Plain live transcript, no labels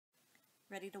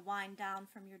Ready to wind down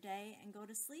from your day and go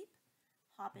to sleep?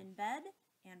 Hop in bed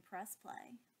and press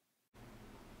play.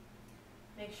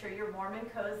 Make sure you're warm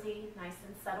and cozy, nice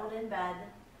and settled in bed.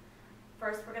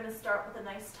 First, we're going to start with a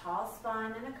nice tall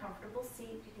spine and a comfortable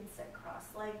seat. You can sit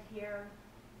cross-legged here.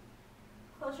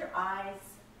 Close your eyes.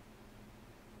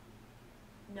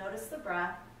 Notice the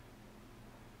breath.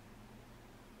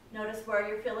 Notice where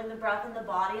you're feeling the breath in the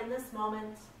body in this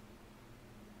moment.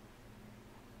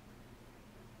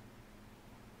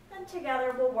 And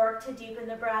together we'll work to deepen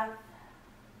the breath.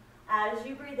 As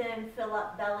you breathe in, fill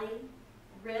up belly,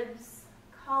 ribs,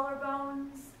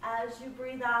 collarbones. As you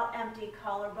breathe out, empty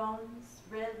collarbones,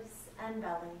 ribs, and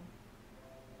belly.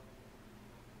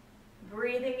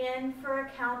 Breathing in for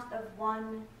a count of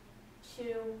 1,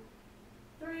 2,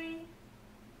 3.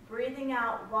 Breathing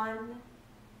out 1,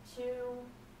 2,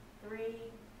 3,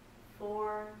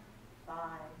 4, 5.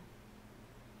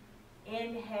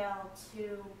 Inhale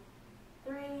 2,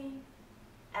 3.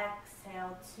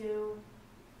 Exhale 2,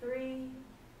 3,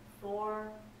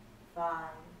 4, 5.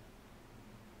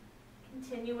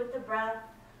 Continue with the breath.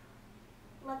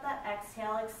 Let that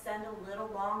exhale extend a little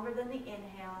longer than the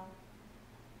inhale,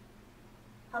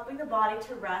 helping the body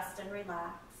to rest and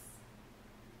relax.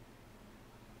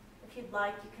 If you'd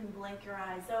like, you can blink your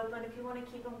eyes open. If you want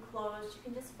to keep them closed, you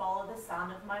can just follow the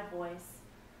sound of my voice.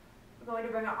 We're going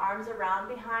to bring our arms around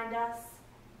behind us.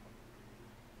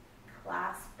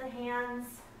 Clasp the hands,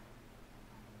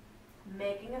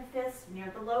 making a fist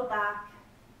near the low back.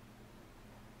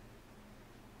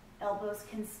 Elbows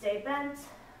can stay bent,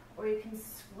 or you can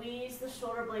squeeze the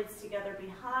shoulder blades together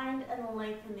behind and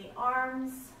lengthen the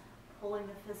arms, pulling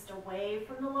the fist away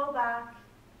from the low back,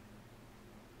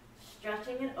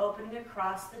 stretching and opening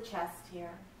across the chest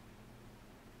here.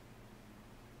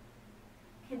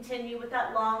 Continue with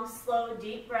that long, slow,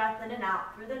 deep breath in and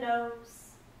out through the nose.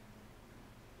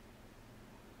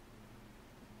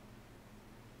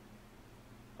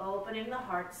 Opening the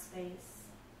heart space.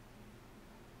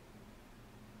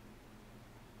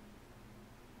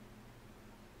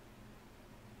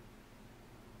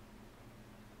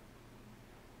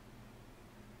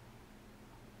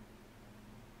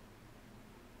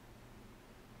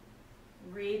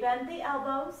 Rebend the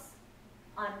elbows,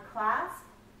 unclasp,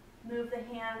 move the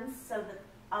hands so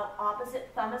the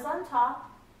opposite thumb is on top.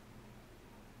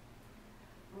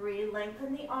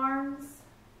 Re-lengthen the arms,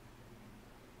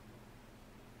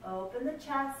 open the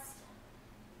chest.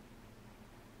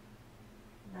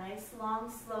 Nice,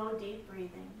 long, slow, deep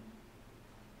breathing.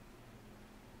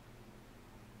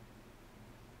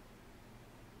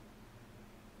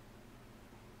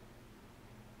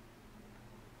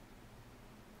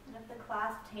 If the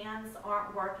clasped hands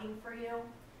aren't working for you, you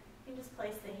can just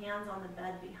place the hands on the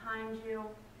bed behind you.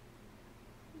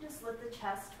 And just lift the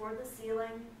chest toward the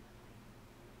ceiling.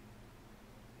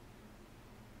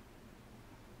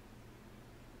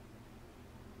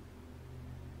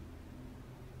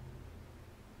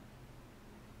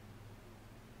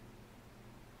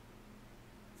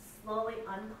 Slowly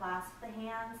unclasp the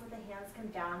hands, let the hands come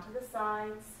down to the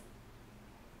sides.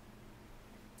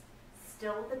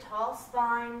 Still with the tall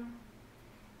spine.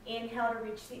 Inhale to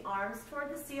reach the arms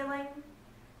toward the ceiling.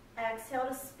 Exhale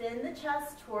to spin the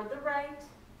chest toward the right.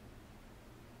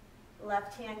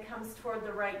 Left hand comes toward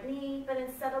the right knee, but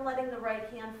instead of letting the right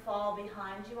hand fall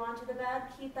behind you onto the bed,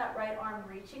 keep that right arm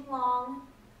reaching long.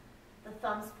 The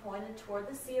thumbs pointed toward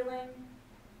the ceiling.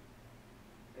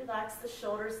 Relax the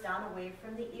shoulders down away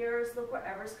from the ears. Look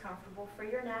wherever's comfortable for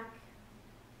your neck.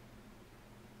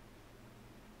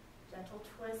 Gentle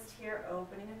twist here,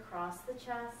 opening across the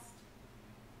chest.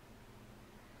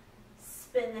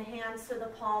 Spin the hands so the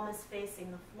palm is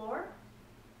facing the floor.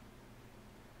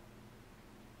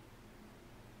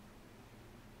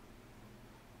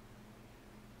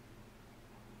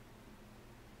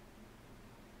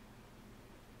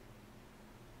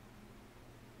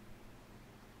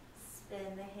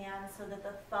 Spin the hands so that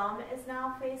the thumb is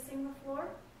now facing the floor.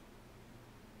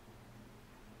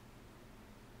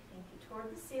 Pinky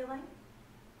toward the ceiling.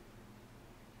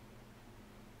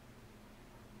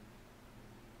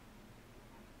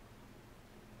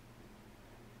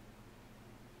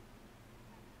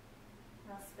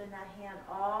 Now spin that hand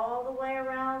all the way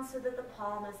around so that the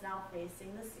palm is now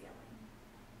facing the ceiling.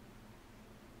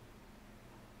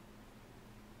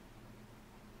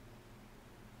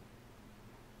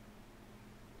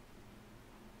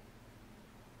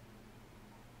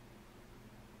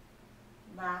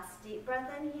 Last deep breath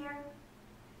in here.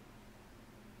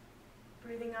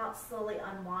 Breathing out, slowly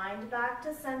unwind back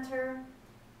to center.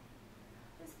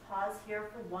 Just pause here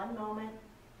for one moment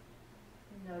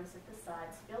and notice if the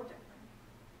sides feel different.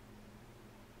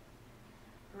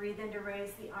 Breathe in to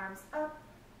raise the arms up.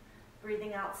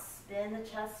 Breathing out, spin the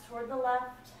chest toward the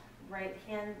left. Right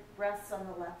hand rests on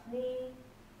the left knee.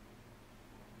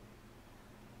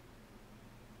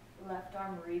 Left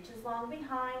arm reaches long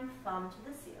behind, thumb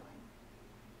to the ceiling.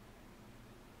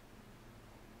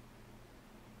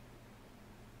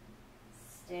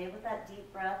 Stay with that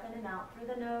deep breath in and out through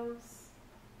the nose.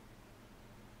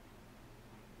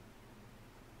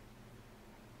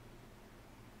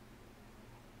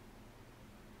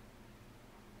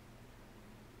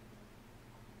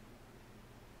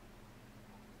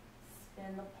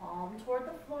 Spin the palm toward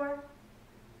the floor.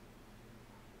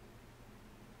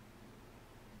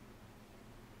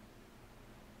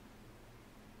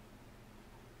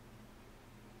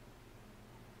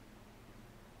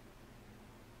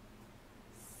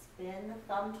 Spin the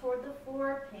thumb toward the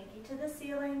floor, pinky to the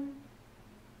ceiling.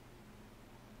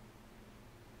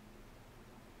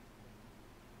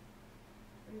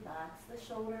 Relax the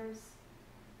shoulders.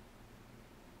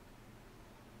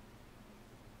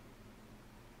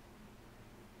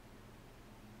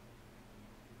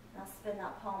 Now spin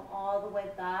that palm all the way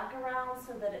back around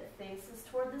so that it faces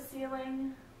toward the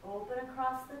ceiling. Open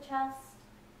across the chest.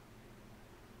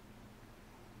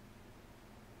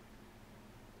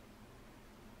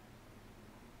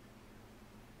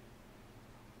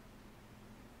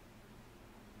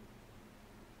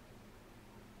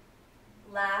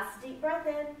 Last deep breath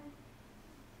in.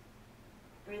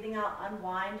 Breathing out,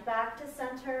 unwind back to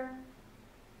center.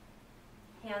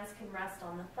 Hands can rest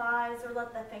on the thighs or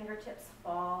let the fingertips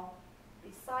fall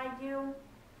beside you.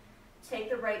 Take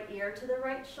the right ear to the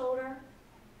right shoulder.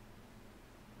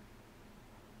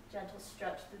 Gentle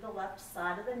stretch through the left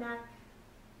side of the neck.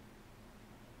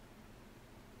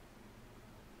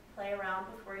 Play around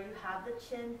with where you have the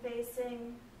chin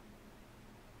facing.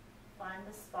 Find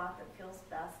the spot that feels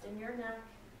best in your neck.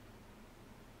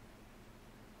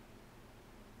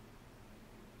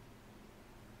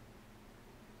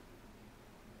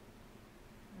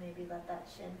 Maybe let that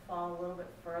chin fall a little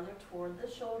bit further toward the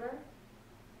shoulder.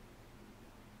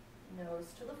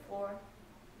 Nose to the floor.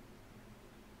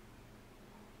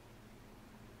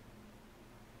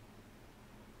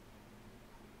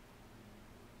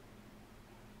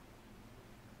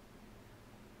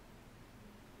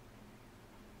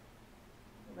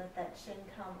 Let that chin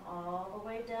come all the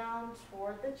way down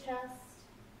toward the chest.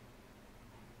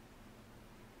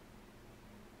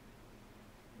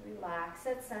 Relax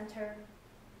at center.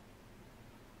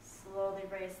 Slowly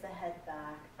raise the head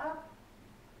back up.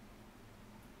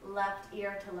 Left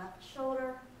ear to left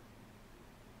shoulder.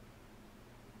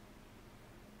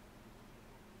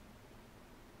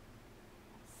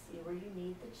 See where you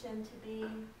need the chin to be.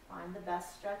 Find the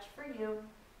best stretch for you.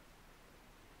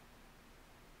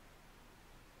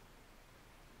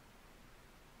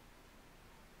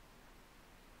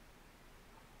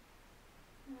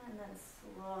 And then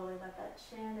slowly let that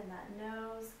chin and that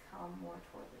nose come more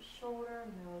toward the shoulder,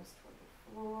 nose toward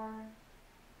the floor.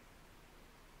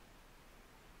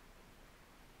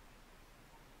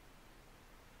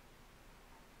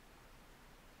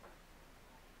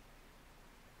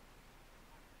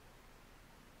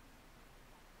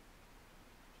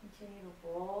 Continue to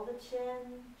roll the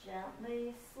chin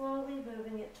gently, slowly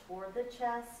moving it toward the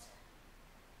chest.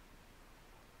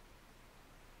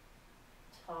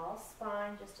 Tall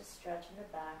spine, just a stretch in the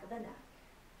back of the neck.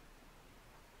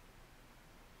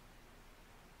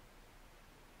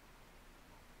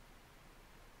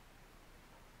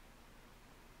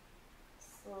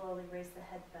 Slowly raise the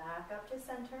head back up to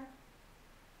center.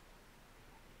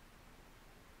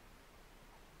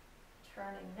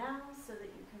 Turning now so that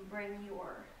you can bring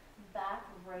your back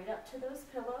right up to those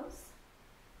pillows.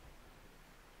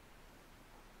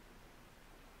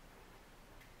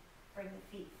 Bring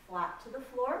the feet flat to the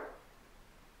floor.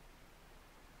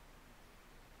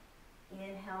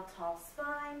 Inhale, tall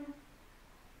spine.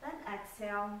 Then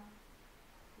exhale,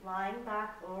 lying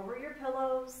back over your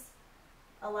pillows.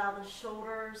 Allow the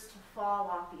shoulders to fall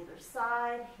off either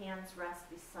side. Hands rest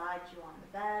beside you on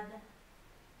the bed.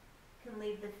 You can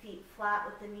leave the feet flat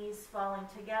with the knees falling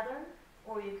together,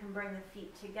 or you can bring the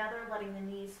feet together, letting the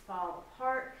knees fall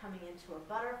apart, coming into a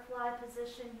butterfly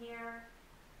position here.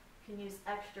 You can use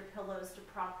extra pillows to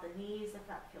prop the knees if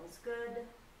that feels good.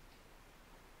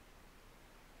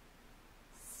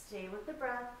 Stay with the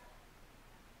breath.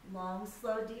 Long,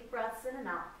 slow, deep breaths in and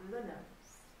out through the nose.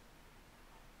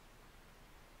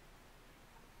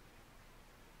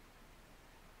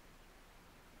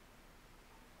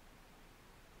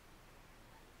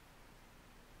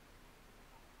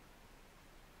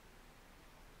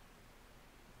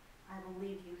 I will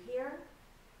leave you here.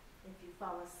 If you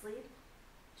fall asleep,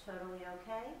 totally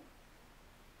okay.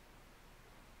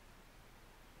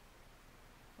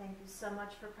 Thank you so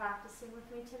much for practicing with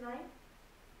me tonight.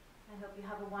 I hope you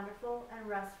have a wonderful and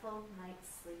restful night's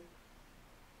sleep.